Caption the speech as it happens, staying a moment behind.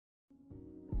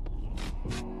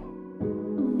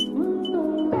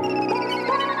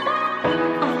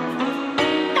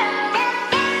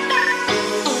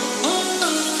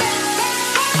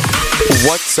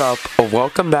What's up?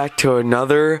 Welcome back to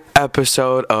another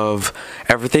episode of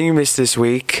Everything You Missed This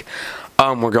Week.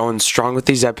 We're going strong with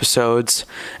these episodes.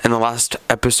 In the last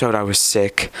episode I was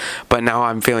sick, but now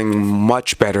I'm feeling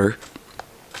much better.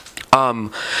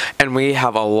 And we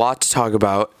have a lot to talk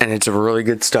about, and it's really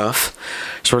good stuff.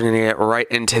 So we're going to get right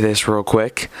into this real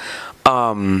quick.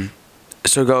 So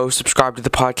go subscribe to the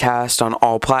podcast on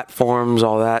all platforms,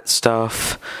 all that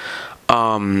stuff.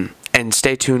 And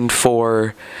stay tuned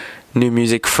for New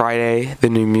Music Friday, the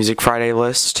New Music Friday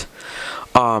list.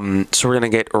 So we're going to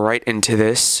get right into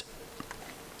this.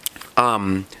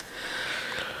 Alright,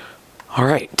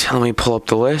 let me pull up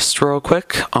the list real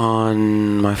quick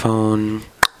on my phone.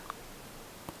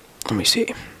 Let me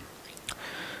see.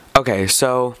 Okay,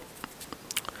 so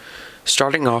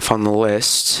starting off on the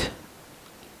list.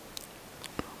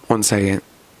 One second.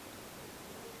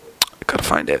 I gotta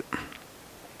find it.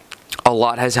 A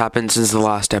lot has happened since the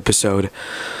last episode.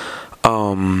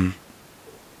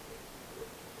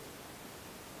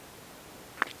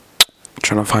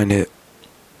 Trying to find it.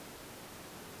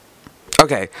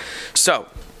 Okay, so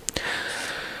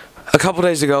a couple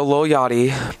days ago, Lil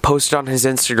Yachty posted on his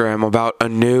Instagram about a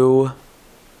new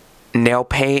nail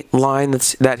paint line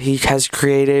that he has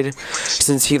created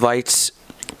since he likes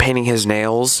painting his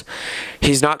nails.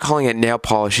 He's not calling it nail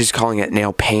polish, he's calling it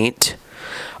nail paint.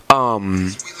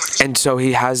 And so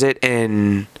he has it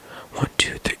in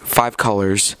 5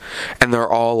 colors, and they're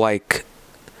all like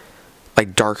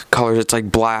dark colors. It's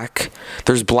like black.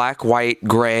 There's black, white,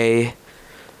 gray.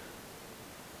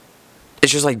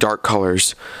 It's just like dark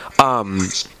colors.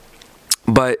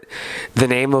 But the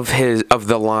name of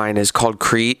the line is called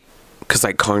Crete, cause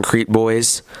like Concrete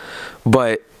Boys.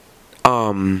 But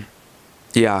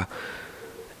yeah.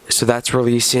 So that's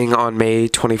releasing on May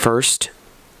 21st.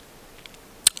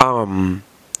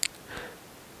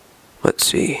 Let's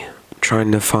see. I'm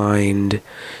trying to find.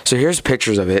 So here's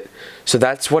pictures of it. So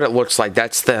that's what it looks like.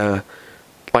 That's the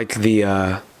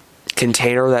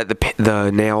container that the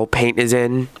nail paint is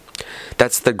in.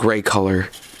 That's the gray color.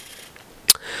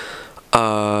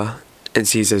 And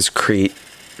see, it says Crete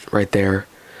right there.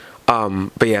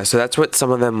 But yeah, so that's what some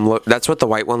of them look. That's what the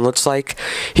white one looks like.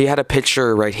 He had a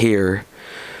picture right here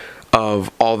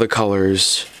of all the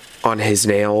colors on his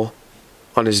nails.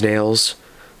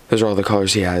 Those are all the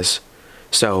colors he has.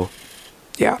 So,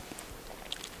 yeah.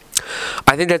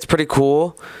 I think that's pretty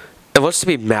cool. It looks to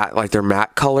be matte, like they're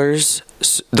matte colors.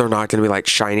 They're not going to be like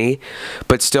shiny,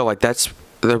 but still, like it's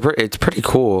pretty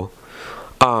cool.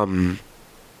 But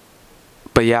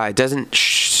yeah, it doesn't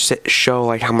show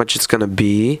like how much it's going to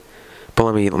be. But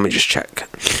let me just check.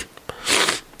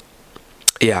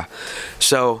 Yeah.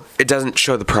 So, it doesn't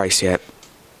show the price yet.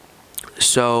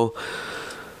 So,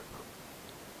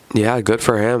 yeah, good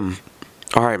for him.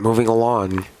 Alright, moving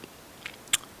along.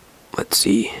 Let's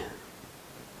see.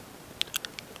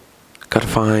 Gotta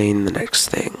find the next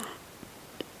thing.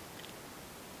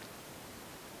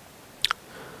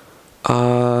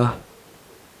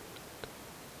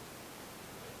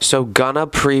 So Gunna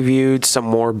previewed some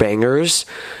more bangers.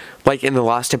 Like in the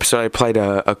last episode, I played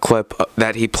a clip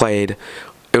that he played.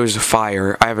 It was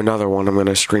fire. I have another one I'm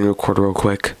gonna screen record real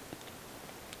quick.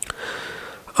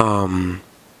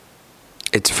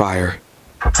 It's fire.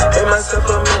 In my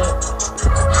supplement,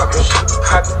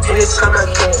 anytime I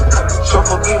can. So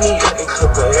forgive me,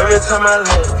 but every time I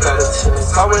land, got a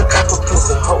tennis. I went back for piss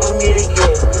and hope we meet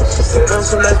again. She said, I'm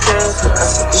so like that. I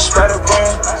said, it's right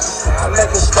around. I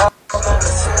like a stop. I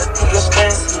said, I think it's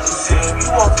fancy. She said, if you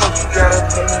want fuck, you gotta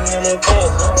pay me in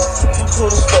advance. You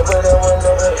could have stepped, but I was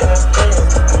never in a fan.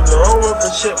 You know, I'm up a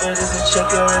check, but it's a check,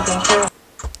 everything can.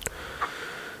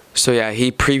 So yeah,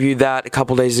 he previewed that a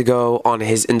couple days ago on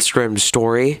his Instagram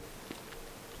story.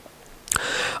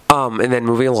 And then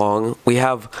moving along, we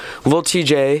have Lil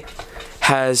TJ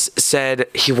has said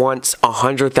he wants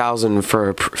 100,000 for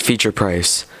a feature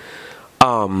price,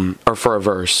 or for a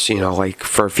verse, like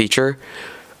for a feature.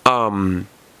 And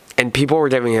people were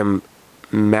giving him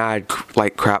mad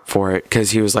crap for it,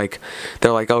 because he was like,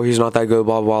 they're like, oh, he's not that good,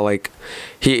 blah blah. Like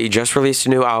he just released a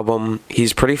new album.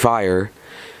 He's pretty fire.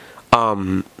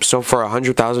 So for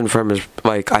 100,000 for him is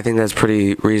I think that's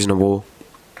pretty reasonable.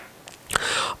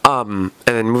 And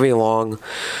then moving along,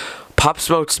 Pop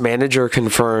Smoke's manager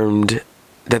confirmed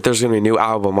that there's gonna be a new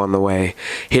album on the way.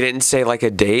 He didn't say a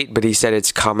date, but he said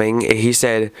it's coming. He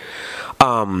said,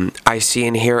 I see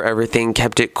and hear everything,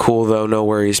 kept it cool though, no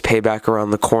worries, payback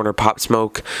around the corner, Pop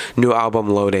Smoke, new album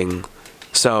loading.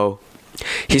 So,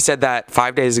 he said that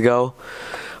 5 days ago.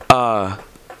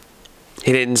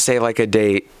 He didn't say a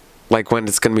date, when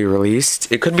it's gonna be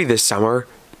released. It could be this summer.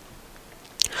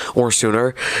 or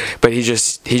sooner, but he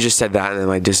just said that and then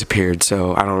like disappeared,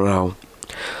 so I don't know.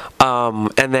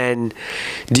 And then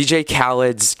DJ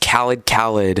Khaled's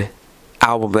Khaled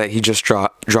album that he just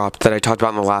dropped that I talked about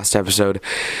in the last episode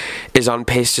is on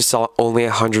pace to sell only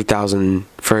 100,000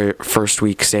 for first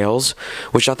week sales,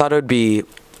 which I thought it would be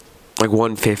like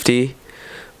 150,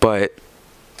 but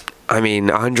I mean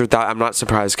 100,000. I'm not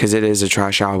surprised because it is a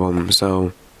trash album,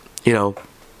 so you know,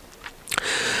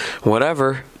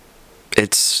 whatever.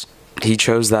 He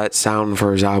chose that sound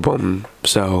for his album,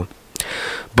 so.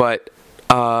 But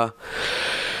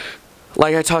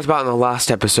like I talked about in the last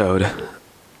episode,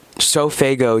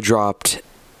 SoFaygo dropped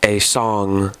a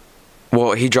song.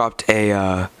 Well, he dropped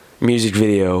a music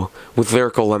video with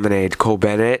Lyrical Lemonade, Cole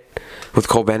Bennett,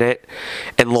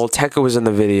 and Lil Tecca was in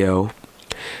the video,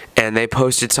 and they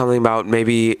posted something about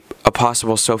maybe a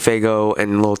possible SoFaygo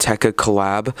and Lil Tecca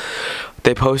collab.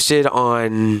 They posted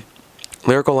on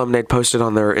Lyrical Lemonade posted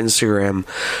on their Instagram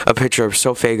a picture of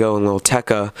SoFaygo and Lil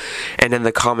Tecca, and in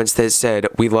the comments they said,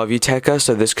 "We love you, Tecca,"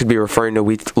 so this could be referring to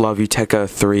We Love You, Tecca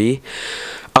 3.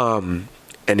 And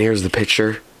here's the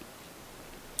picture.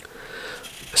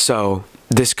 So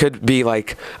this could be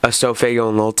like a SoFaygo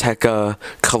and Lil Tecca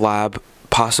collab,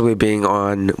 possibly being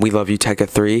on We Love You, Tecca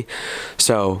 3.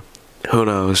 So who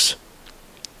knows?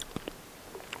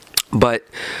 But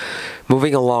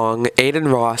moving along, Adin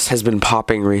Ross has been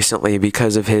popping recently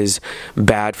because of his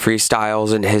bad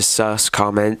freestyles and his sus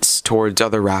comments towards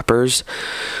other rappers.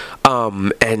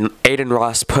 And Adin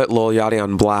Ross put Lil Yachty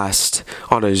on blast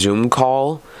on a Zoom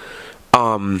call.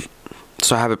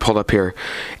 So I have it pulled up here.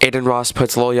 Adin Ross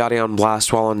puts Lil Yachty on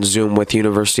blast while on Zoom with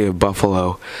University of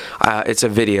Buffalo. It's a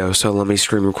video, so let me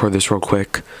screen record this real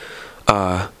quick.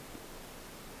 At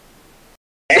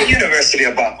University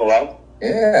of Buffalo.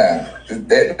 Yeah,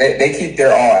 they keep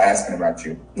their all asking about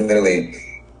you. Literally.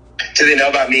 Do they know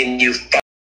about me and you?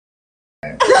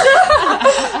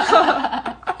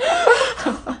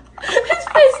 His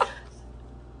face.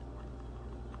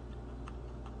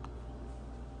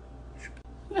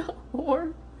 No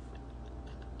more.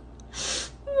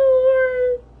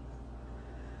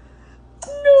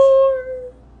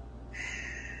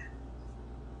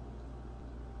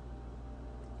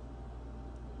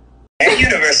 At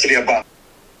University of Buffalo.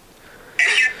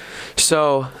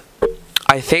 So,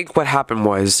 I think what happened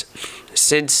was,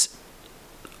 since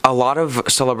a lot of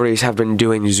celebrities have been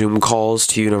doing Zoom calls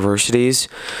to universities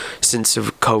since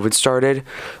COVID started,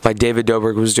 like David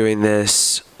Dobrik was doing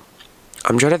this.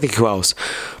 I'm trying to think who else,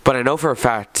 but I know for a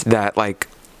fact that like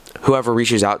whoever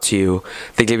reaches out to you,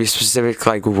 they give you specific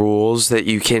like rules that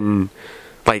you can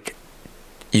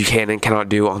and cannot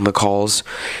do on the calls,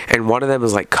 and one of them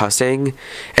is like cussing,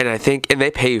 and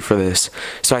they pay you for this.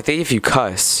 So I think if you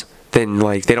cuss, then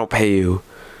like they don't pay you.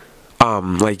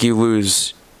 Like you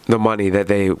lose the money that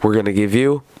they were gonna give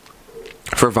you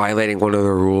for violating one of the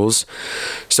rules.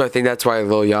 So I think that's why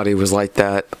Lil Yachty was like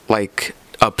that, like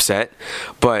upset.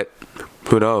 But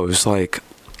who knows? Like,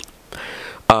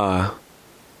 let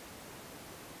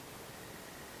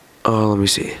me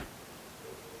see.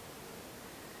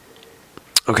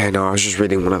 Okay, no, I was just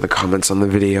reading one of the comments on the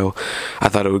video. I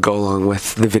thought it would go along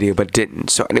with the video, but it didn't.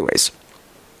 So anyways.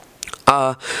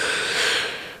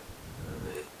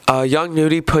 Young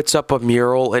Nudy puts up a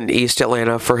mural in East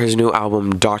Atlanta for his new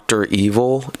album, Dr.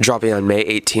 Evil, dropping on May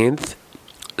 18th.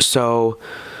 So,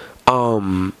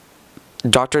 Young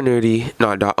Nudy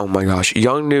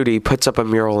puts up a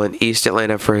mural in East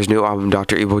Atlanta for his new album,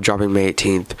 Dr. Evil, dropping May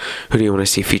 18th. Who do you want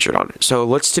to see featured on it? So it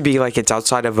looks to be like it's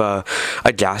outside of a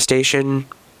gas station.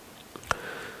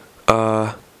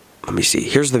 Let me see.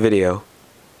 Here's the video.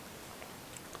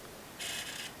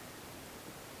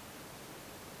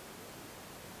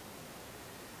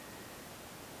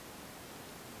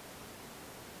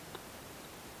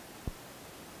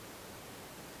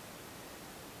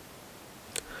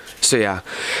 So yeah,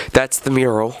 that's the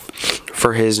mural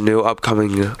for his new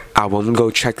upcoming album.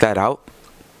 Go check that out.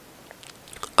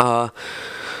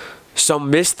 So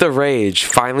Miss the Rage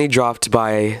finally dropped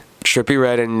by Trippie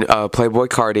Redd and Playboi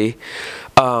Carti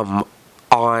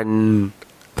on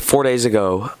 4 days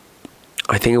ago.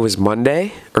 I think it was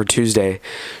Monday or Tuesday.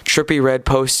 Trippie Redd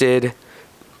posted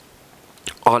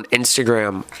on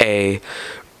Instagram a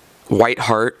white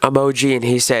heart emoji, and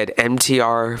he said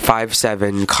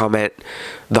MTR57, comment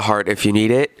the heart if you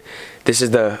need it. This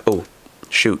is the, oh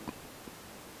shoot,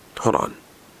 hold on,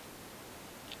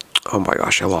 oh my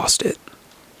gosh, I lost it.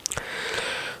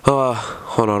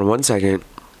 Hold on one second.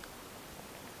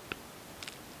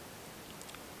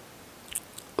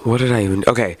 What did I even,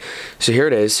 okay, so here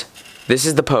it is. This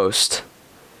is the post.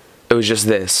 It was just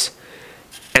this.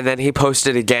 And then he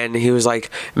posted again. He was like,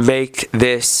 make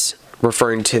this,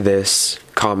 referring to this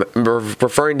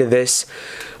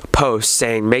post,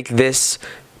 saying, make this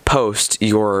post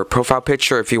your profile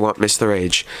picture if you want Mr.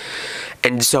 Rage.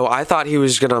 And so I thought he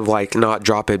was gonna like not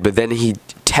drop it, but then he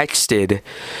texted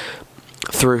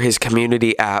through his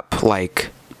community app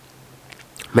like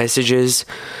messages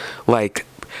like,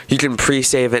 you can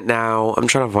pre-save it now. I'm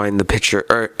trying to find the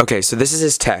picture. Okay, so this is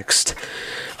his text.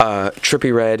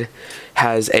 Trippie Redd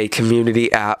has a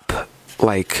community app,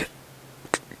 like,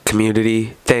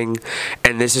 community thing.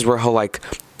 And this is where he'll, like,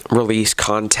 release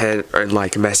content and,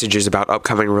 like, messages about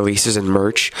upcoming releases and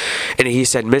merch. And he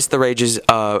said, Mr. Rage's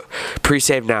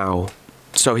pre-save now.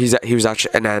 So he was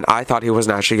actually, and then I thought he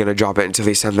wasn't actually going to drop it until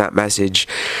he sent that message.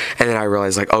 And then I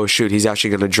realized, like, oh shoot, he's actually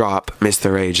going to drop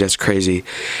Mr. Rage. That's crazy.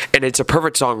 And it's a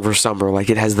perfect song for summer. Like,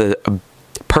 it has the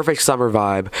perfect summer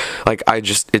vibe. Like,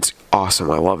 it's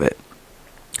awesome. I love it.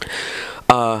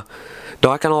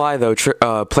 Not gonna lie though,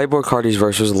 Playboi Carti's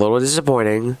verse was a little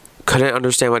disappointing. Couldn't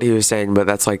understand what he was saying, but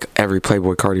that's like every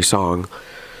Playboi Carti song.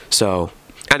 So,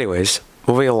 anyways,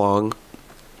 moving along.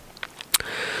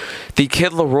 The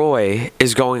Kid Laroi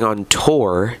is going on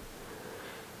tour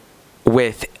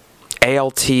with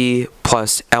ALT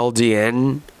plus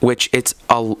LDN, which it's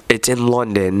in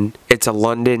London. It's a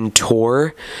London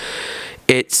tour.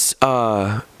 It's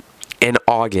in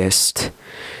August.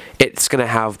 It's gonna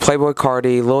have Playboi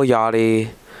Carti, Lil Yachty,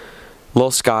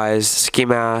 Lil Skies, Ski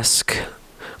Mask,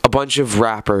 a bunch of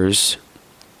rappers.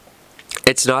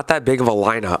 It's not that big of a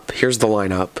lineup. Here's the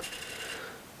lineup.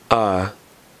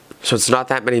 So it's not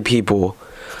that many people,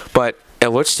 but it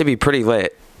looks to be pretty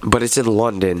lit. But it's in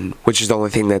London, which is the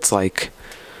only thing that's like,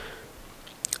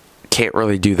 can't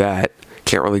really do that.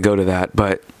 Can't really go to that.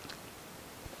 But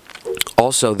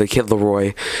also, the Kid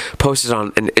Laroi posted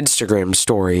on an Instagram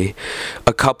story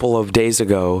a couple of days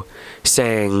ago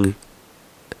saying,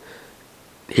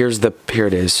 here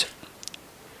it is.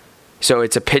 So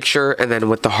it's a picture and then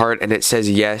with the heart, and it says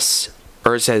yes,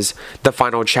 or it says the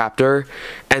final chapter,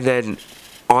 and then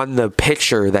on the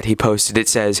picture that he posted, it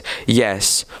says,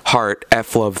 yes, heart,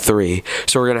 F Love 3.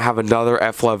 So we're going to have another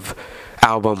F Love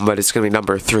album, but it's going to be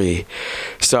number 3.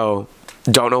 So,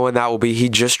 don't know when that will be. He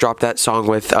just dropped that song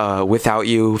with Without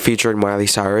You featuring Miley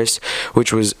Cyrus,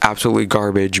 which was absolutely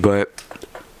garbage, but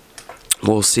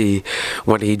we'll see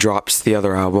when he drops the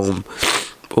other album.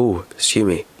 Ooh, excuse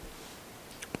me.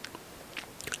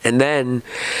 And then,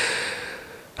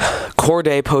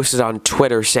 Cordae posted on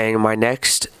Twitter saying, my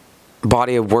next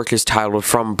body of work is titled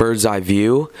From Bird's Eye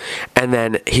View, and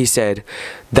then he said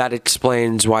that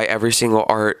explains why every single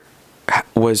art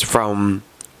was from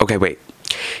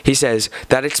he says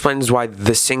that explains why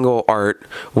the single art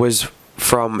was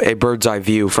from a bird's eye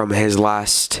view from his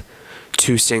last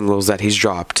 2 singles that he's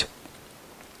dropped,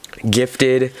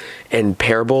 Gifted and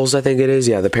Parables, I think it is.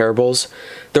 Yeah, the Parables,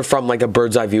 they're from like a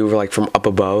bird's eye view, like from up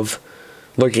above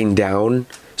looking down.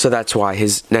 So that's why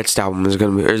his next album is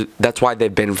going to be, or that's why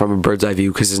they've been from a bird's eye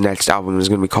view, because his next album is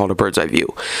going to be called A Bird's Eye View,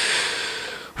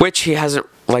 which he hasn't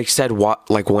like said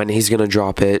when he's going to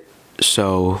drop it.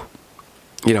 So,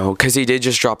 you know, because he did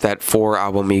just drop that 4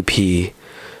 album EP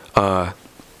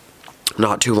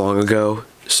not too long ago.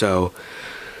 So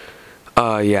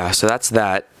yeah, so that's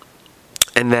that.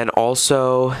 And then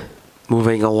also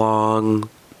moving along,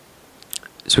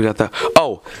 so we got the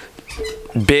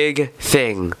big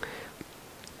thing.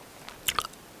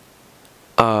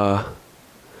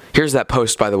 Here's that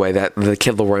post, by the way, that the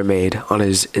Kid Laroi made on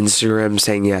his Instagram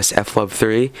saying yes, F Love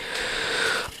 3.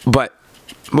 But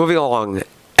moving along,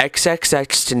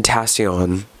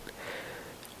 XXXTentacion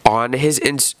on his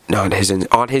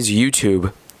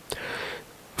YouTube,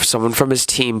 someone from his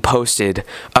team posted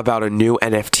about a new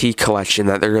NFT collection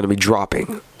that they're going to be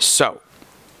dropping. So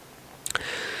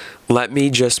let me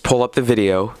just pull up the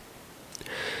video.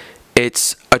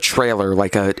 It's a trailer,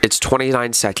 it's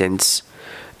 29 seconds.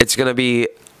 It's going to be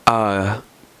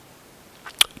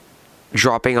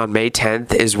dropping on May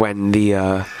 10th is when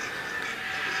the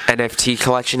NFT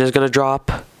collection is going to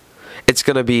drop. It's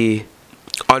going to be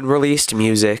unreleased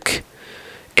music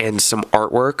and some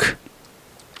artwork.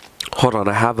 Hold on,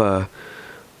 I have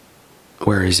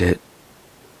where is it?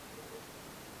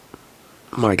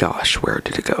 My gosh, where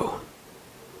did it go?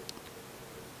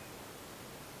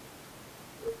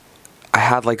 I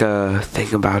had like a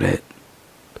thing about it.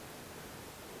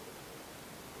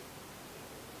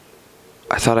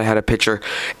 I thought I had a picture.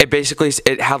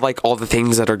 It had like all the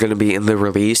things that are going to be in the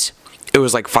release. It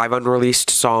was like 5 unreleased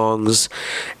songs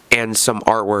and some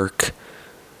artwork,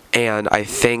 and I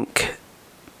think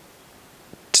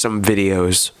some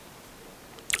videos.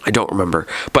 I don't remember.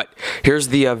 But here's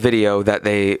the video that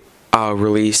they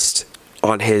released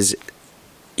on his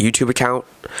YouTube account.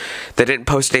 They didn't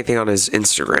post anything on his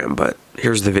Instagram, but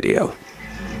here's the video.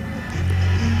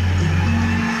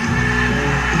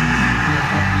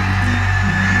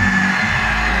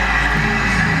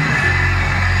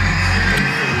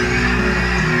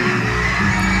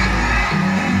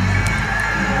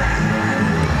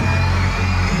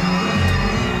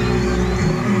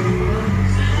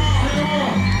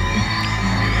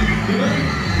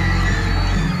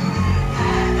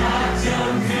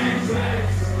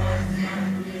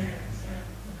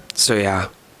 So yeah,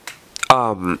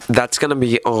 that's gonna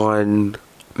be on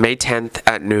May 10th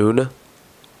at noon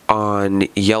on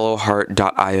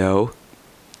yellowheart.io.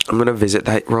 I'm gonna visit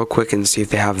that real quick and see if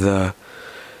they have the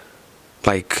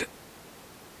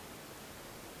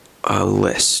a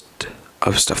list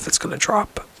of stuff that's gonna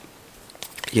drop.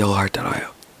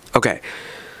 Yellowheart.io. Okay.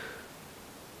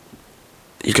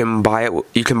 You can buy it.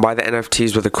 You can buy the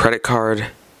NFTs with a credit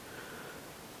card.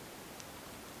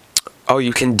 Oh,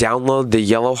 you can download the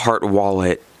Yellowheart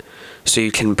wallet so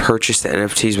you can purchase the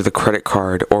NFTs with a credit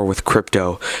card or with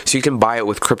crypto. So you can buy it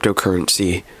with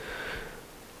cryptocurrency.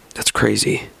 That's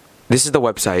crazy. This is the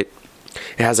website.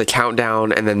 It has a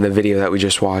countdown and then the video that we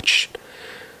just watched.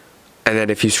 And then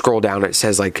if you scroll down, it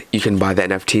says like you can buy the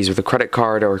NFTs with a credit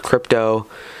card or crypto.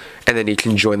 And then you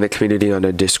can join the community on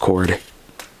a Discord.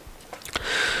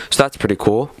 So that's pretty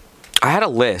cool. I had a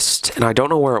list and I don't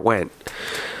know where it went,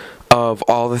 of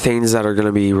all the things that are going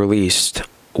to be released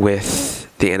with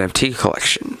the NFT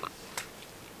collection.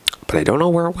 But I don't know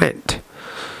where it went.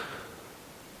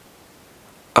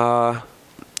 I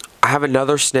have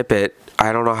another snippet.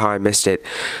 I don't know how I missed it.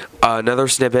 Another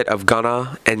snippet of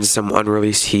Gunna and some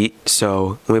unreleased heat.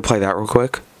 So let me play that real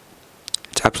quick.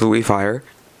 It's absolutely fire.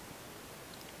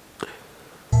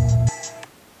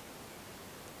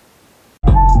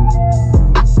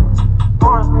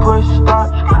 Push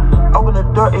start, open the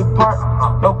door, it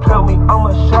park. Don't play with me, I'm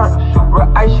a shark.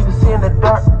 Real ice, you can see in the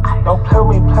dark. Don't play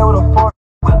with me, play with a fork.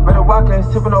 Better walk, ain't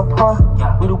sipping no par.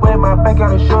 With the way my back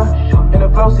out of shore. And the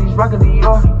flow seats rockin' the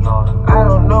York. I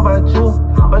don't know about you,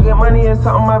 but get money is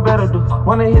something I better do.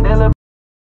 Wanna hit that little,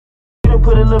 you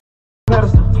put a little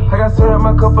pedestal. I got syrup,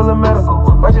 my cup full of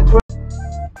medical. Watch it twist.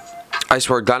 I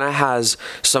swear, Gunna has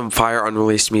some fire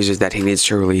unreleased music that he needs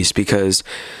to release because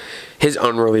his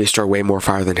unreleased are way more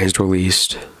fire than his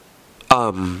released.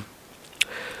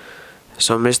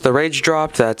 So Miss the Rage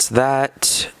dropped, that's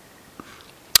that.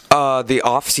 The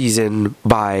Off Season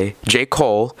by J.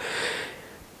 Cole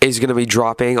is going to be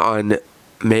dropping on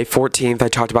May 14th. I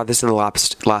talked about this in the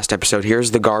last episode. Here's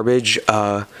the garbage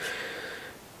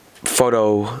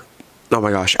photo. Oh my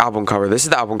gosh, album cover. This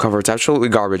is the album cover. It's absolutely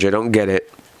garbage. I don't get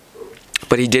it.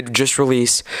 But he did just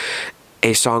release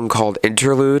a song called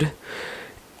Interlude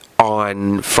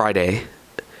on Friday,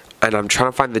 and I'm trying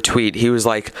to find the tweet. He was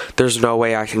like, there's no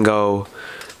way I can go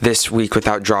this week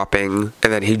without dropping,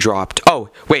 and then he dropped. Oh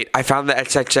wait, I found the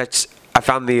XXX. I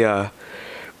found the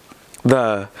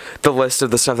list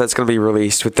of the stuff that's going to be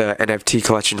released with the NFT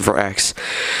collection for X.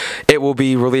 It will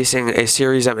be releasing a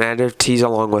series of NFTs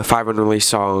along with 5 unreleased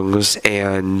songs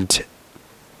and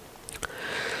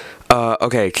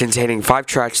containing 5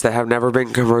 tracks that have never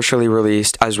been commercially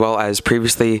released, as well as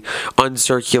previously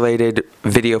uncirculated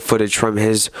video footage from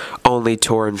his only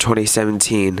tour in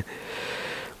 2017.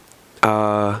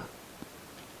 The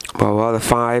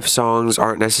 5 songs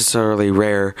aren't necessarily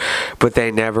rare, but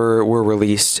they never were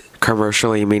released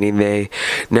commercially, meaning they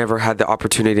never had the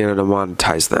opportunity to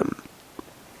monetize them.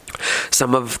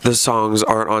 Some of the songs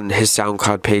aren't on his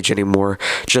SoundCloud page anymore,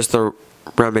 just the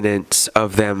remnants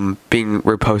of them being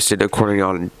reposted according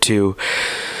on to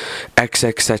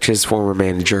XXX's former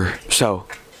manager. So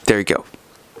there you go.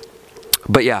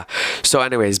 But yeah, so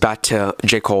anyways, back to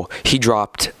J. Cole. He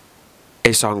dropped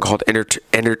a song called Interlude,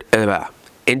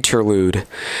 and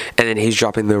then he's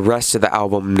dropping the rest of the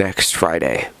album next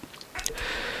Friday.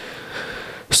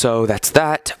 So that's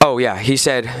that. Oh yeah, he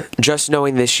said, just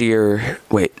knowing this year,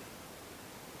 wait,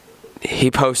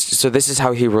 he posted, so this is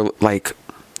how he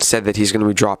said that he's going to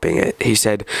be dropping it. He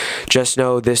said, just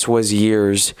know this was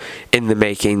years in the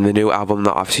making. The new album,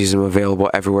 The Off Season,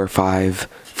 available everywhere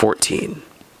 5/14.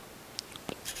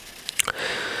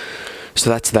 So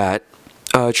that's that.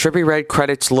 Trippie Redd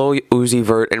credits Lil Uzi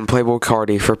Vert and Playboi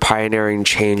Carti for pioneering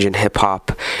change in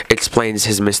hip-hop, explains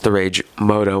his Miss the Rage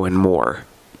motto, and more.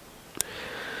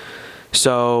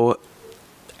 So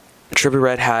Trippie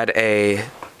Redd had a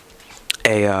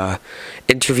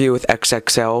interview with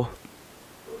XXL.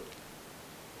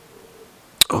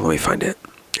 Oh, let me find it.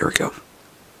 Here we go.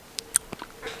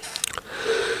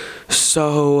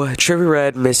 So, Trippie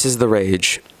Redd misses the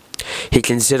Rage. He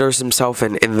considers himself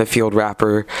an in-the-field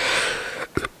rapper.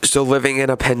 So living in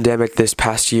a pandemic this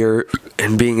past year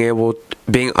and being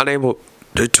unable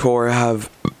to tour have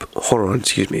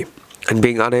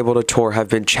unable to tour have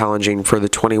been challenging for the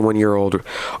 21-year-old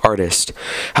artist.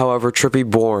 However, Trippie,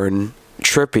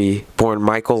 born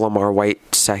Michael Lamar White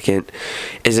II,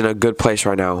 is in a good place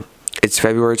right now. It's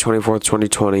February 24th,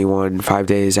 2021, 5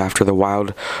 days after the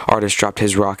Wild artist dropped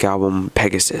his rock album,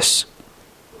 Pegasus.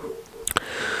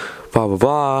 Blah, blah,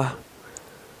 blah.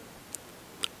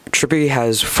 Trippie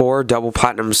has 4 double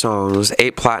platinum songs,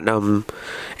 8 platinum,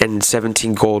 and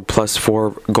 17 gold plus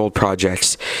 4 gold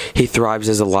projects. He thrives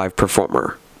as a live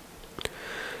performer.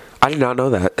 I did not know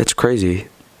that. That's crazy.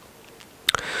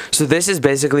 So this is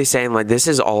basically saying, like, this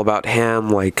is all about him,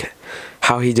 like,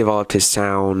 how he developed his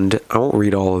sound. I won't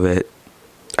read all of it.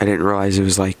 I didn't realize it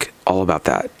was, like, all about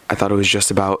that. I thought it was just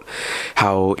about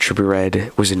how Trippie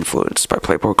Redd was influenced by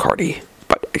Playboi Carti,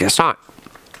 but I guess not.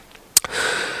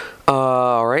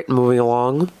 Alright, moving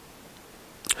along.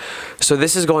 So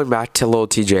this is going back to Lil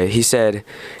TJ. He said,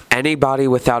 anybody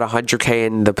without 100K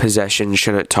in the possession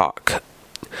shouldn't talk.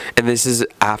 And this is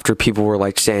after people were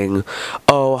like saying,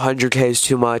 oh, 100K is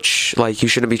too much, like you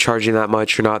shouldn't be charging that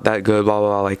much, you're not that good, blah blah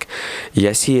blah. Like,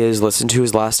 yes he is. Listen to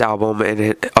his last album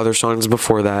and other songs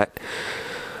before that.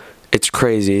 It's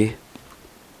crazy.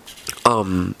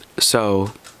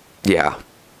 So yeah,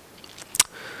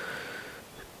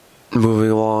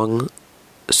 moving along.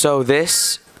 So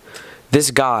this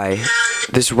guy,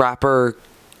 this rapper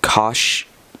Koshi,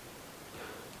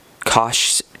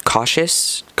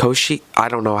 I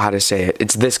don't know how to say it.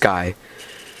 It's this guy.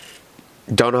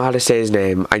 Don't know how to say his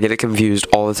name. I get it confused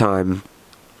all the time.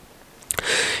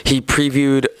 He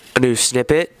previewed a new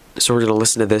snippet, so we're gonna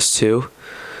listen to this too.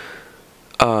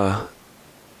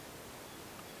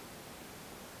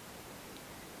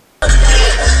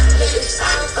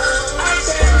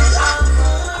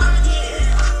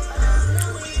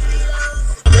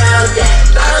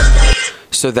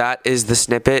 So that is the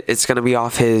snippet. It's gonna be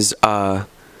off his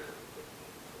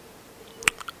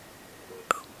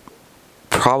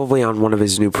probably on one of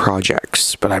his new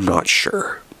projects, but I'm not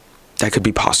sure. That could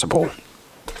be possible.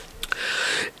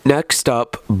 Next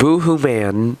up, Boohoo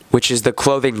Man, which is the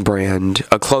clothing brand,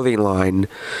 a clothing line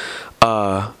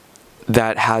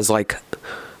that has like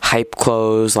hype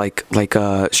clothes, like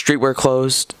streetwear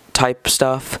clothes type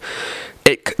stuff.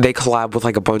 They collab with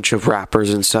like a bunch of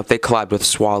rappers and stuff. They collabed with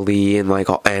Swally and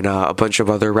a bunch of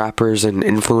other rappers and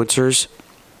influencers.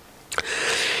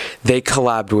 They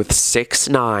collabed with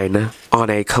 6ix9ine on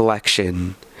a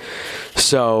collection.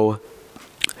 So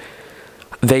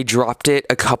they dropped it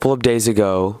a couple of days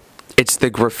ago. It's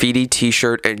the graffiti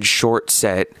t-shirt and short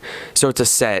set. So it's a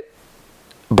set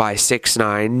by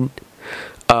 6ix9ine.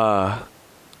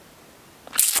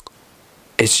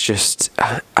 It's just,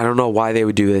 I don't know why they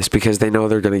would do this, because they know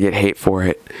they're going to get hate for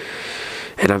it.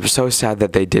 And I'm so sad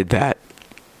that they did that.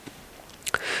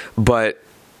 But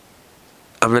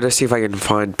I'm going to see if I can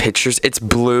find pictures. It's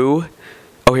blue.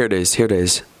 Oh, here it is. Here it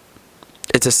is.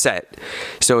 It's a set.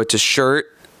 So it's a shirt.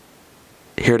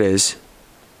 Here it is.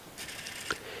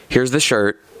 Here's the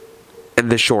shirt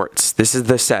and the shorts. This is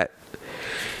the set.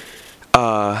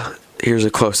 Here's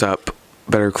a close-up.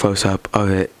 Better close-up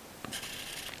of it.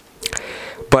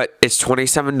 But it's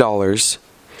 $27.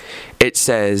 It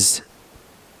says,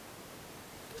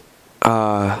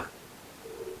 let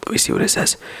me see what it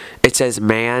says. It says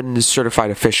Man Certified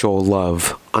Official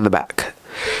Love on the back.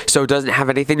 So it doesn't have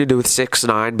anything to do with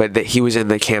 6ix9ine, but that he was in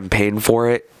the campaign for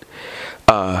it.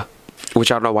 Which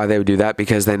I don't know why they would do that,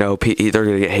 because they know they're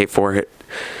going to get hate for it.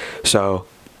 So,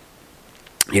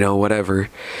 you know, whatever.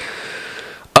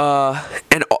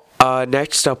 And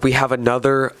next up we have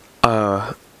another,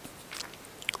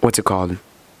 what's it called?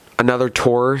 Another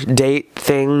tour date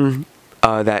thing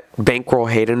that Bankroll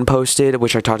Hayden posted,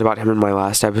 which I talked about him in my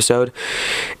last episode.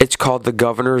 It's called the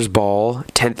Governor's Ball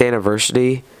 10th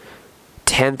anniversary.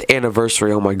 10th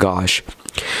anniversary, oh my gosh.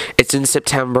 It's in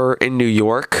September in New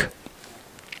York.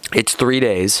 It's 3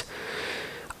 days.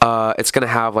 It's gonna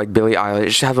have like Billie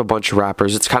Eilish, have a bunch of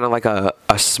rappers. It's kind of like a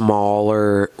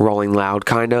smaller Rolling Loud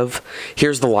kind of.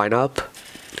 Here's the lineup.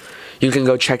 You can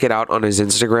go check it out on his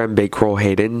Instagram, Bankroll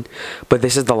Hayden. But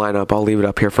this is the lineup. I'll leave it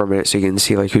up here for a minute so you can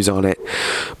see like who's on it.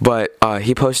 But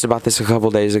he posted about this a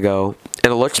couple days ago,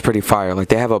 and it looks pretty fire. Like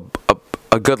they have a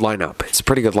good lineup. It's a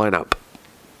pretty good lineup.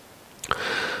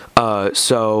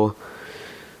 So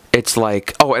it's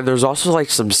like, oh, and there's also like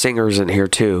some singers in here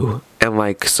too, and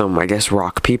like some, I guess,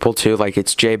 rock people too. Like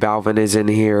it's J Balvin is in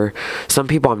here. Some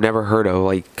people I've never heard of,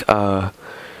 like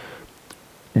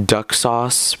Duck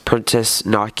Sauce, Princess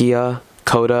Nakia,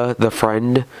 Coda, The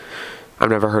Friend. I've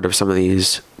never heard of some of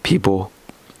these people.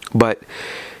 But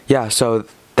yeah, so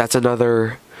that's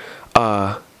another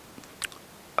event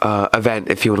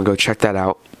if you want to go check that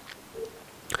out.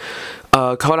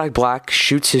 Kodak Black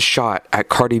shoots his shot at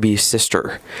Cardi B's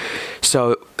sister.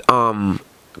 So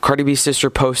Cardi B's sister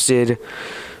posted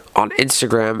on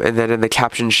Instagram, and then in the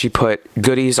caption she put,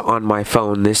 "Goodies on my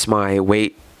phone, this my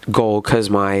weight goal cause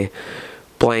my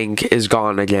blank is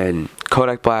gone again."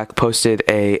 Kodak Black posted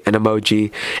an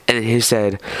emoji, and then he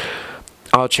said,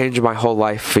 "I'll change my whole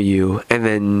life for you," and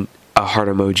then a heart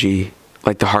emoji,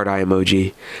 like the heart eye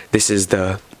emoji. This is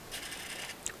the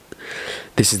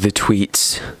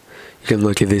tweets. You can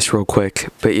look at this real quick.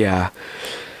 But yeah,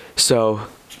 so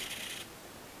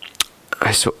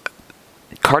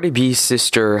Cardi B's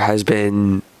sister has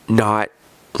been not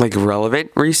like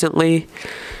relevant recently,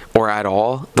 or at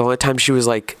all. The only time she was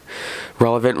like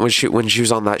relevant was when she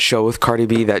was on that show with Cardi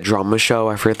B, that drama show.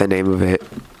 I forget the name of it.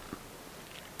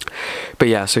 But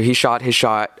yeah, so he shot his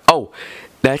shot. Oh,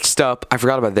 next up, I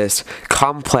forgot about this.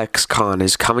 Complex Con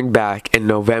is coming back in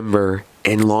November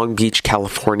in Long Beach,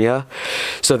 California.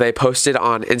 So they posted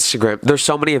on Instagram. There's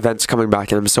so many events coming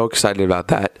back, and I'm so excited about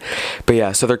that. But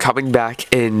yeah, so they're coming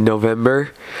back in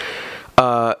November.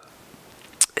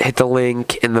 Hit the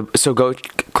link in the, so go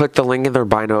click the link in their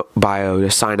bio to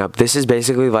sign up. This is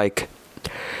basically like,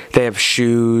 they have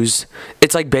shoes.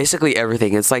 It's like basically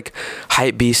everything. It's like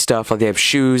hype beast stuff. Like they have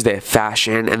shoes, they have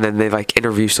fashion, and then they like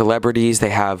interview celebrities.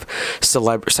 They have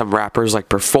some rappers like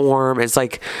perform. It's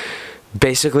like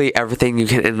basically everything you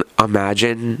can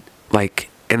imagine, like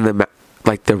in the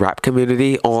rap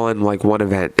community, all in like one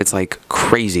event. It's like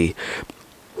crazy.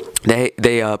 They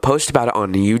post about it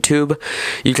on YouTube.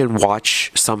 You can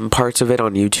watch some parts of it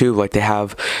on YouTube. Like they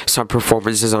have some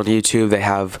performances on YouTube. They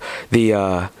have the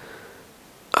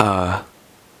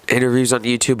interviews on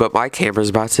YouTube. But my camera's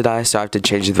about to die, so I have to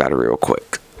change the battery real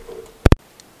quick.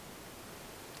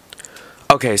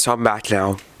 Okay, so I'm back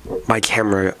now. My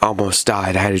camera almost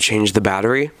died. I had to change the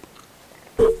battery.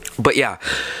 But yeah.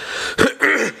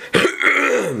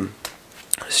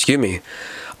 Excuse me.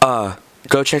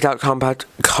 Go check out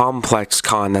Complex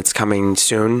Con, that's coming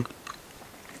soon.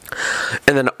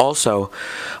 And then also,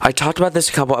 I talked about this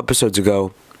a couple episodes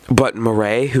ago, but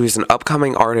Murray, who's an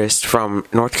upcoming artist from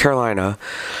North Carolina,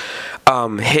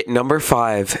 hit number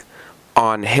 5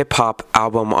 on hip hop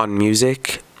album on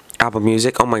Apple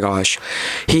Music. Oh my gosh.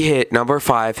 He hit number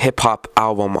 5 hip hop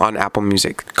album on Apple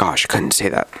Music. Gosh, couldn't say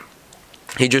that.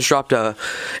 He just dropped an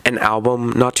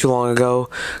album not too long ago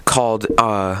called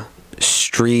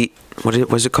Street, what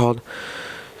was it called?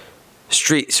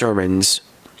 Street Sermons.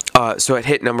 So it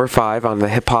hit number 5 on the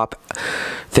hip hop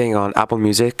thing on Apple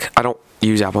Music. I don't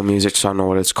use Apple Music, so I don't know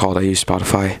what it's called. I use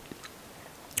Spotify.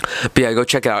 But yeah, go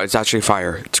check it out. It's actually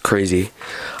fire. It's crazy.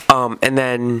 And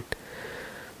then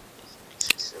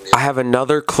I have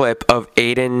another clip of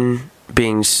Aiden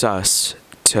being sus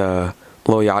to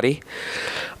Lil Yachty.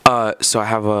 So I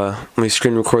have let me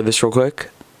screen record this real quick.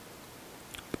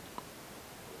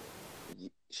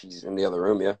 She's in the other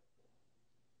room, yeah.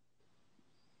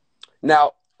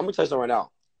 Now, I'm gonna tell you something right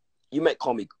now. You might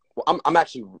call me, well, I'm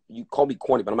actually, you call me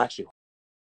corny, but I'm actually.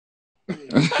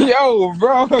 Yo,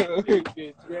 bro.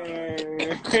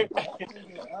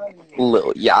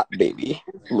 Little yacht, baby.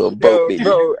 Little boat, baby.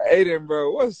 Bro, Aiden,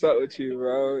 bro, what's up with you,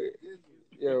 bro?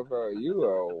 Yo, bro, you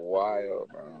are wild,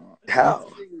 bro. How?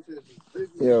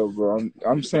 Yo, bro,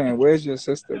 I'm saying, where's your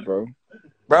sister, bro?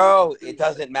 Bro, it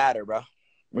doesn't matter, bro.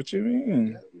 What you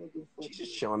mean? She's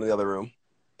just chilling in the other room.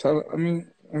 I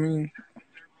mean.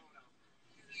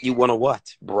 You want to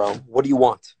what, bro? What do you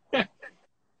want?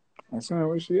 I'm saying,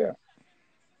 where's she at?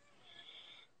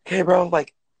 Okay, bro,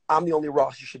 like, I'm the only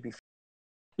Ross you should be.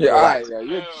 Yeah, all right, yeah,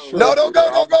 you're sure. No, don't go.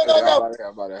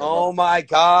 Oh my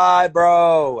God,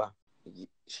 bro.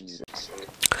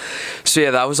 So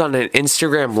yeah, that was on an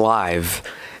Instagram live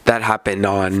that happened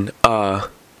on,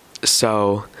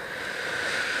 so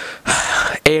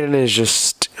Aiden is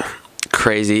just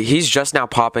crazy. He's just now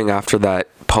popping after that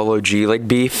Polo G like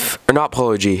beef, or not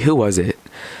Polo G, who was it?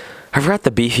 I forgot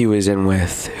the beef he was in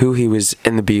with, who he was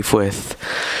in the beef with.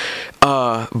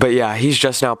 But yeah, he's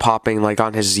just now popping like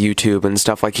on his YouTube and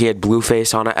stuff. Like he had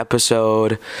Blueface on an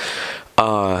episode.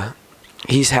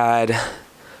 He's had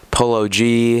Polo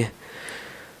G.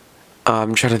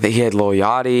 I'm trying to think. He had Lil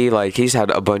Yachty. Like he's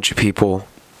had a bunch of people.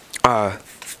 But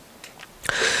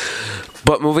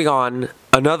moving on,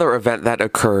 another event that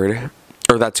occurred,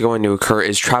 or that's going to occur,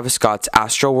 is Travis Scott's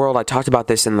Astroworld. I talked about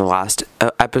this in the last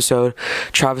episode.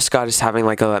 Travis Scott is having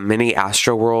like a mini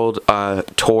Astroworld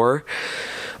tour.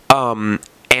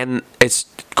 And it's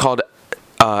called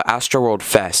Astroworld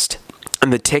Fest.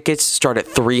 And the tickets start at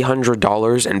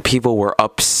 $300, and people were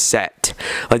upset.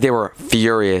 Like, they were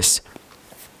furious.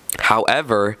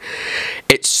 However,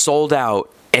 it sold out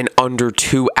in under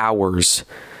 2 hours.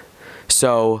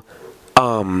 So,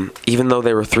 even though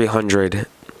they were 300,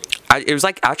 it was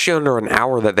like actually under an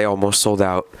hour that they almost sold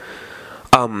out.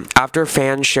 After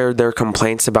fans shared their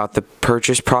complaints about the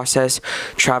purchase process,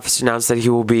 Travis announced that he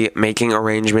will be making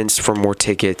arrangements for more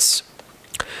tickets,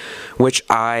 which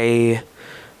I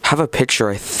have a picture,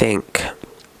 I think.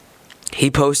 He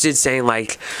posted saying,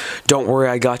 like, don't worry,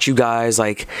 I got you guys,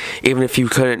 like, even if you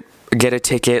couldn't get a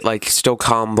ticket, like, still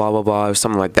come, blah, blah, blah,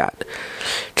 something like that.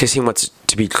 Because he wants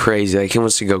to be crazy, like, he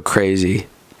wants to go crazy.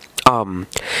 And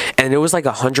it was like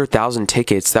 100,000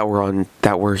 tickets that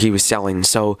he was selling,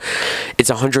 so it's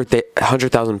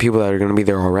 100,000 people that are going to be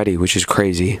there already, which is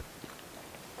crazy.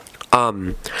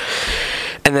 And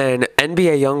then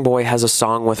NBA YoungBoy has a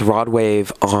song with Rod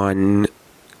Wave on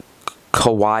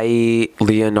Kawhi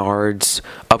Leonard's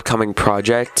upcoming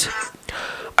project.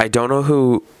 I don't know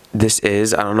who this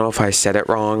is. I don't know if I said it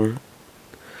wrong.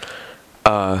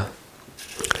 But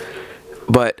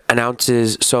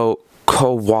announces, so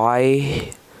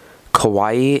Kawhi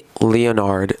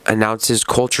Leonard announces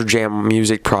Culture Jam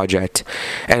music project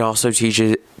and also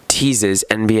teases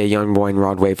NBA YoungBoy and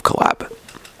Rod Wave collab.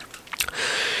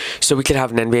 So we could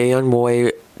have an NBA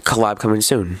YoungBoy collab coming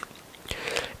soon.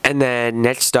 And then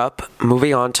next up,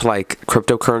 moving on to like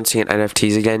cryptocurrency and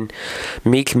NFTs again,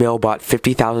 Meek Mill bought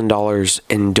 $50,000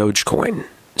 in Dogecoin.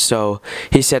 So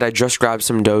he said, I just grabbed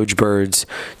some Doge birds.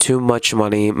 Too much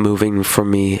money moving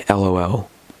from me, LOL.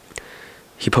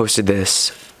 He posted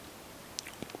this.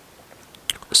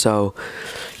 So,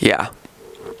 yeah.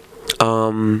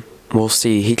 We'll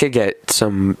see. He could get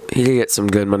some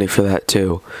good money for that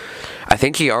too. I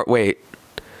think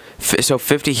so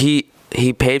 50 he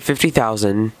paid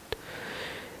 50,000,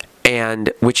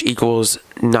 and which equals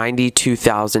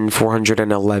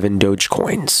 92,411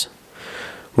 Dogecoins,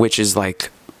 which is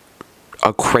like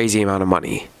a crazy amount of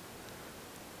money.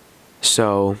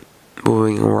 So,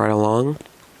 moving right along.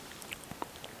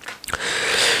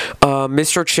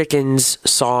 Mr. Chicken's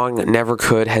song Never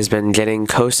Could has been getting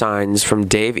cosigns from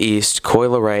Dave East, Coi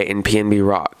Leray, and PNB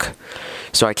Rock.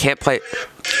 So I can't play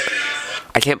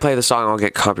the song, I'll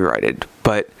get copyrighted.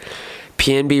 But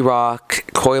PNB Rock,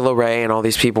 Coi Leray, and all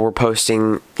these people were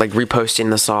reposting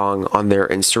the song on their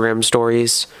Instagram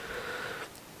stories.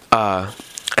 And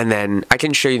then I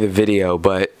can show you the video,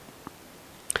 but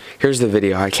here's the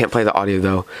video. I can't play the audio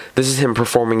though. This is him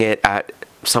performing it at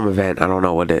some event. I don't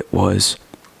know what it was.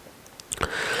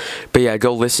 But yeah,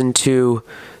 go listen to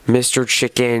Mr.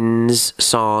 Chicken's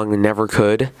song Never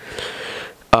Could.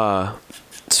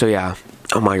 So yeah.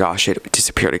 Oh my gosh, it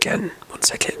disappeared again. 1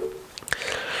 second.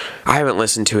 I haven't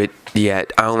listened to it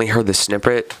yet. I only heard the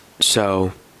snippet,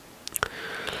 so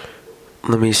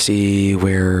let me see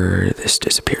where this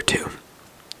disappeared to.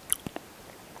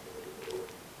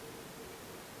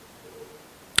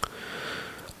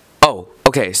 Oh,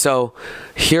 okay, so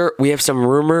here we have some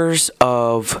rumors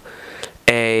of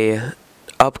a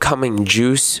upcoming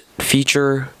Juice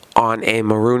feature on a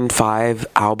Maroon 5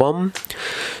 album.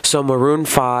 So Maroon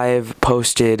 5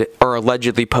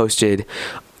 allegedly posted,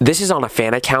 this is on a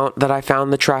fan account that I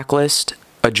found the track list,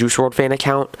 a Juice WRLD fan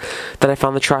account that I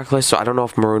found the track list, so I don't know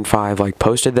if Maroon 5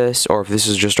 posted this or if this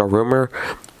is just a rumor,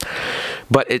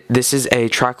 but this is a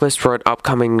track list for an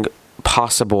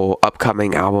possible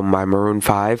upcoming album by Maroon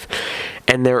 5,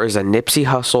 and there is a Nipsey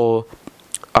Hussle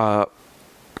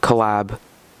collab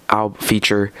album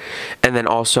feature, and then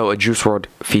also a Juice WRLD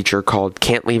feature called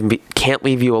Can't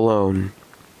Leave You Alone.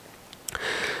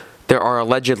 There are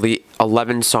allegedly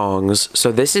 11 songs,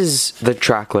 so this is the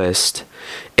track list.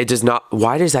 It does not.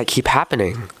 Why does that keep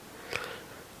happening?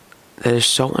 That is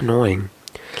so annoying.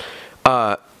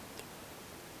 Great,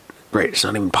 it's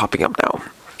not even popping up now.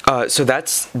 So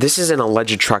this is an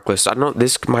alleged track list. I don't know.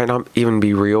 This might not even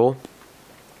be real.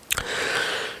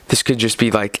 This could just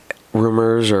be like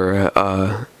rumors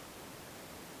or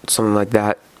something like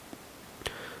that.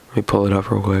 Let me pull it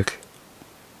up real quick.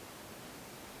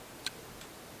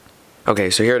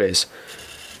 Okay, so here it is.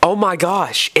 Oh my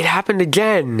gosh, it happened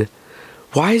again.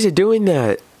 Why is it doing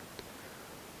that?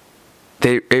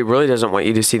 It really doesn't want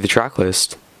you to see the track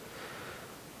list.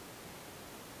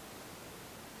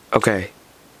 Okay,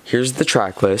 here's the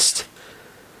track list.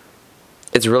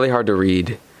 It's really hard to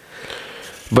read.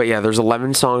 But yeah, there's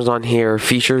 11 songs on here.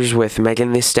 Features with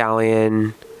Megan Thee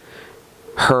Stallion,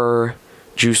 Her,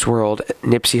 Juice WRLD,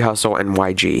 Nipsey Hussle, and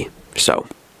YG. So,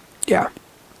 yeah.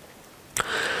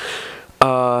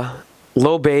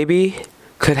 Lil Baby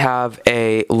could have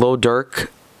a Lil Durk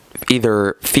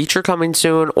either feature coming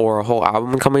soon or a whole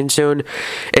album coming soon.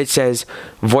 It says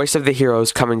Voice of the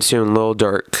Heroes coming soon, Lil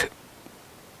Durk.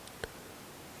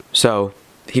 So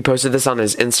he posted this on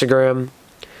his Instagram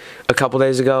a couple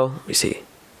days ago. Let me see,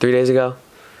 3 days ago.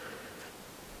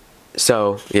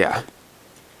 So yeah.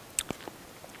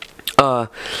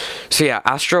 So yeah,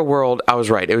 Astro World, I was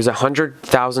right. It was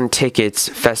 100,000 tickets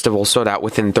festival sold out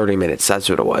within 30 minutes. That's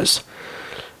what it was.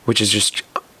 Which is just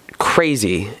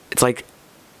crazy. It's like,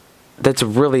 that's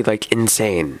really like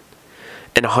insane.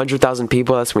 And 100,000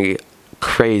 people, that's gonna be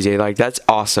crazy. Like, that's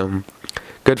awesome.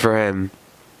 Good for him.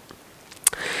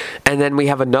 And then we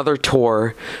have another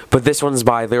tour, but this one's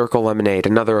by Lyrical Lemonade,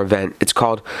 another event. It's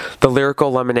called the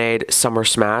Lyrical Lemonade Summer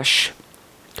Smash.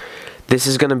 This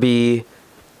is gonna be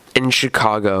in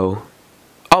Chicago.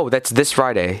 Oh, that's this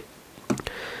Friday.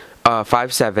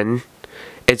 5/7.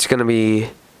 It's gonna be,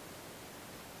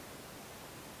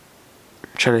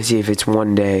 I'm trying to see if it's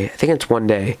one day. I think it's one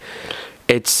day.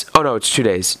 It's, oh no, it's 2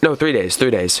 days. No, 3 days. 3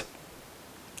 days.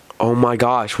 Oh my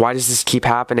gosh, why does this keep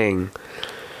happening?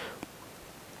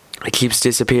 It keeps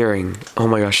disappearing. Oh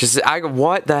my gosh, this is,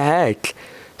 what the heck?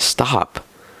 Stop.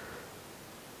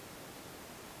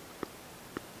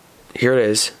 Here it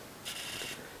is.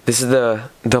 This is the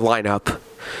lineup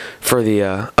for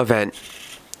the event.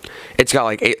 It's got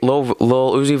like Lil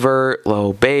Uzi Vert,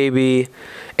 Lil Baby.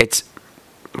 It's,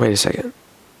 wait a second.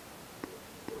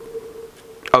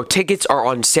 Oh, tickets are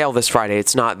on sale this Friday.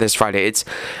 It's not this Friday. It's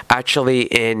actually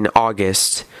in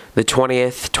August, the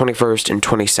 20th, 21st, and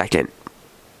 22nd.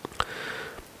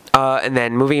 And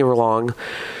then moving along,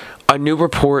 a new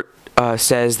report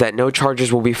says that no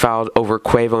charges will be filed over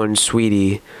Quavo and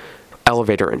Saweetie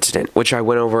elevator incident, which I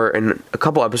went over in a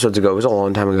couple episodes ago. It was a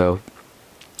long time ago.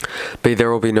 But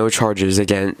there will be no charges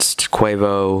against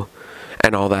Quavo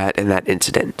and all that in that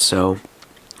incident. So,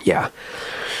 yeah.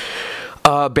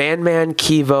 Bandman,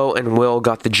 Kivo, and Will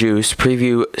Got the Juice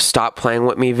preview Stop Playing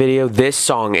With Me video. This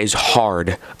song is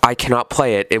hard. I cannot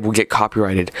play it. It will get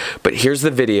copyrighted. But here's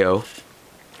the video.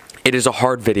 It is a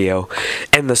hard video,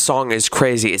 and the song is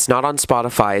crazy. It's not on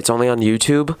Spotify. It's only on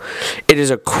YouTube. It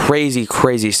is a crazy,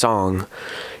 crazy song.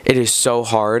 It is so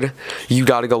hard. You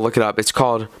gotta go look it up. It's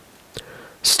called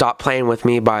Stop Playing With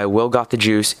Me by Will Got the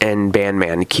Juice and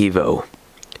Bandman Kivo.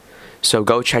 So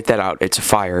go check that out. It's a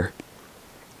fire.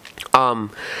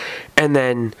 And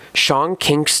then Sean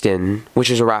Kingston, which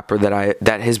is a rapper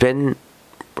that has been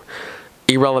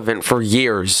irrelevant for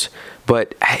years,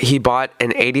 but he bought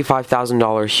an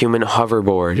 $85,000 human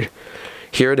hoverboard.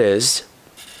 Here it is.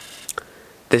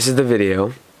 This is the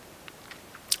video.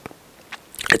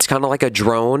 It's kind of like a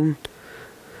drone.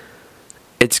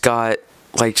 It's got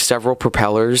like several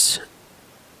propellers.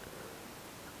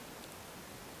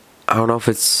 I don't know if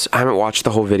it's, I haven't watched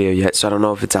the whole video yet, so I don't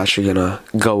know if it's actually gonna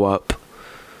go up.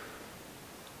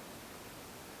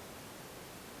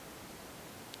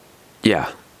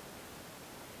 Yeah.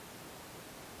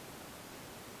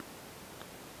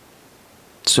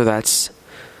 So that's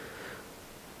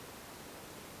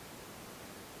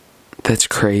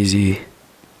crazy.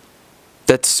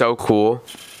 That's so cool.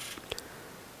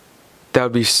 That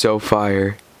would be so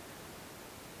fire.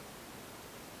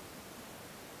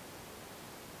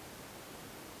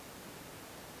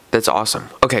 That's awesome.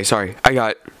 Okay, sorry. I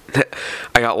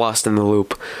got lost in the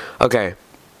loop. Okay.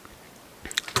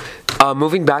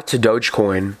 Moving back to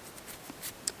Dogecoin.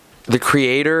 The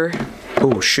creator,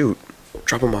 oh shoot,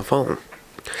 dropping my phone.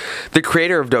 The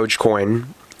creator of Dogecoin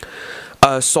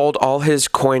sold all his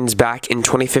coins back in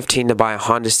 2015 to buy a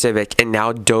Honda Civic, and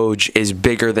now Doge is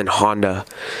bigger than Honda,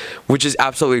 which is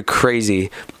absolutely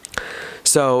crazy.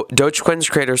 So, Dogecoin's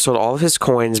creator sold all of his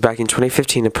coins back in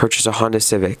 2015 to purchase a Honda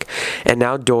Civic, and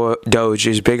now Doge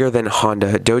is bigger than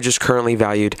Honda. Doge is currently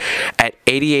valued at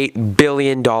 $88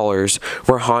 billion,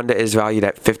 where Honda is valued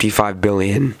at $55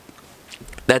 billion.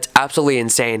 That's absolutely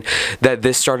insane that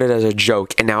this started as a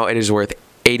joke, and now it is worth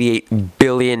 $88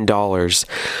 billion.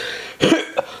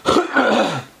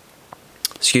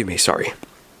 Excuse me, sorry.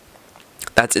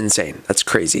 That's insane. That's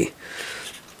crazy.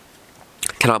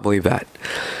 Cannot believe that.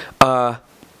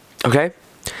 Okay.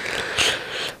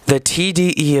 The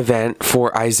TDE event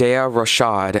for Isaiah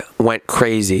Rashad went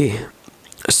crazy.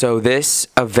 So this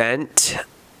event,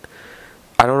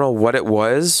 I don't know what it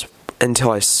was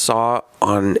until I saw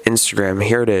on Instagram.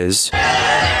 Here it is.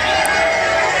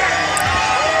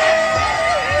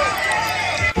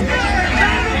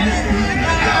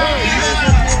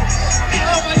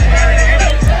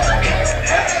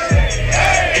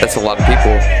 That's a lot of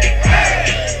people.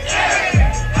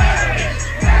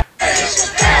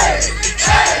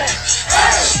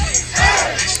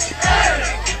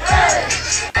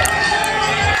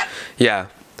 Yeah.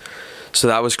 So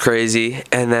that was crazy.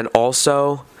 And then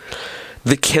also,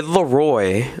 the Kid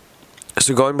Laroi,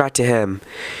 so going back to him,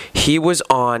 he was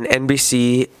on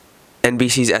NBC's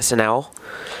SNL,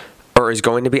 or is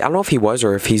going to be, I don't know if he was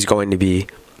or if he's going to be,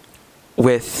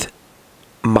 with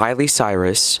Miley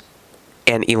Cyrus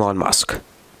and Elon Musk.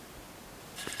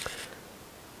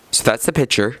 So that's the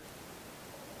picture.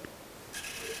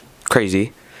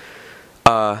 Crazy.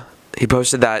 He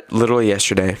posted that literally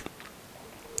yesterday.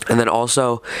 And then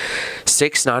also,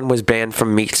 6ix9ine was banned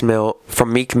from Meek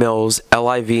Mill's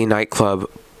LIV nightclub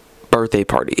birthday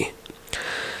party.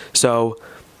 So,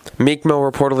 Meek Mill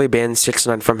reportedly banned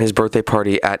 6ix9ine from his birthday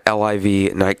party at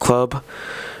LIV nightclub.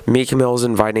 Meek Mill is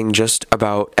inviting just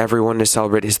about everyone to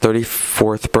celebrate his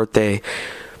 34th birthday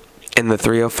in the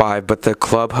 305, but the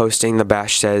club hosting the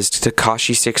bash says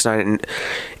Tekashi 6ix9ine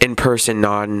in person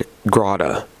non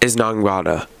grata.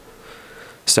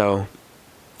 So,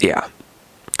 yeah.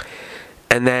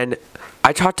 And then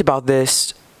I talked about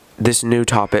this new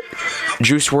topic,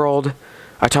 Juice WRLD.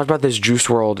 I talked about this Juice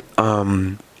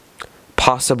WRLD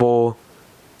possible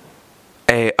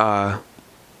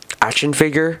action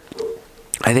figure,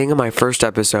 I think in my first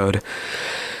episode.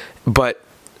 But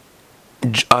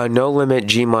No Limit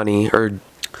G Money, or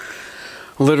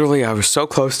literally I was so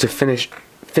close to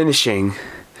finishing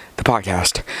the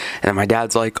podcast, and my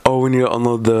dad's like, "Oh, we need to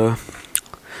unload the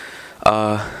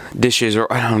dishes,"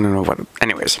 or I don't know what.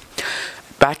 Anyways,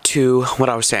 back to what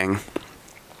I was saying.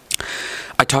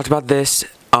 I talked about this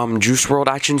Juice WRLD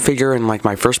action figure in like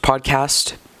my first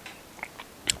podcast,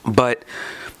 but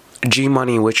G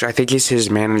Money, which I think is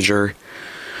his manager,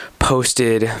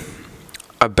 posted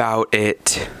about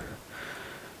it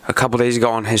a couple days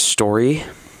ago on his story.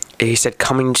 He said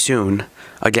coming soon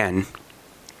again.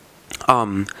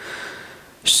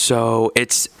 So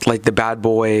it's like the Bad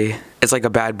Boy. It's like a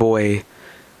Bad Boy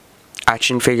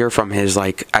action figure from his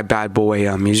like a Bad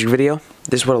Boy music video.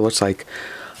 This is what it looks like.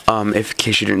 In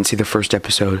case you didn't see the first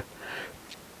episode,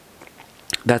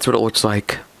 that's what it looks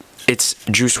like. It's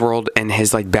Juice WRLD and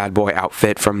his like Bad Boy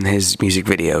outfit from his music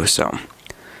video. So,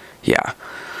 yeah.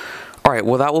 All right.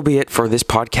 Well, that will be it for this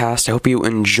podcast. I hope you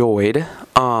enjoyed.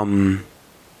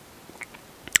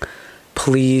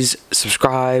 Please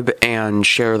subscribe and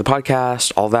share the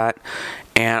podcast, all that,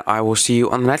 and I will see you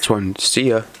on the next one. See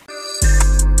ya.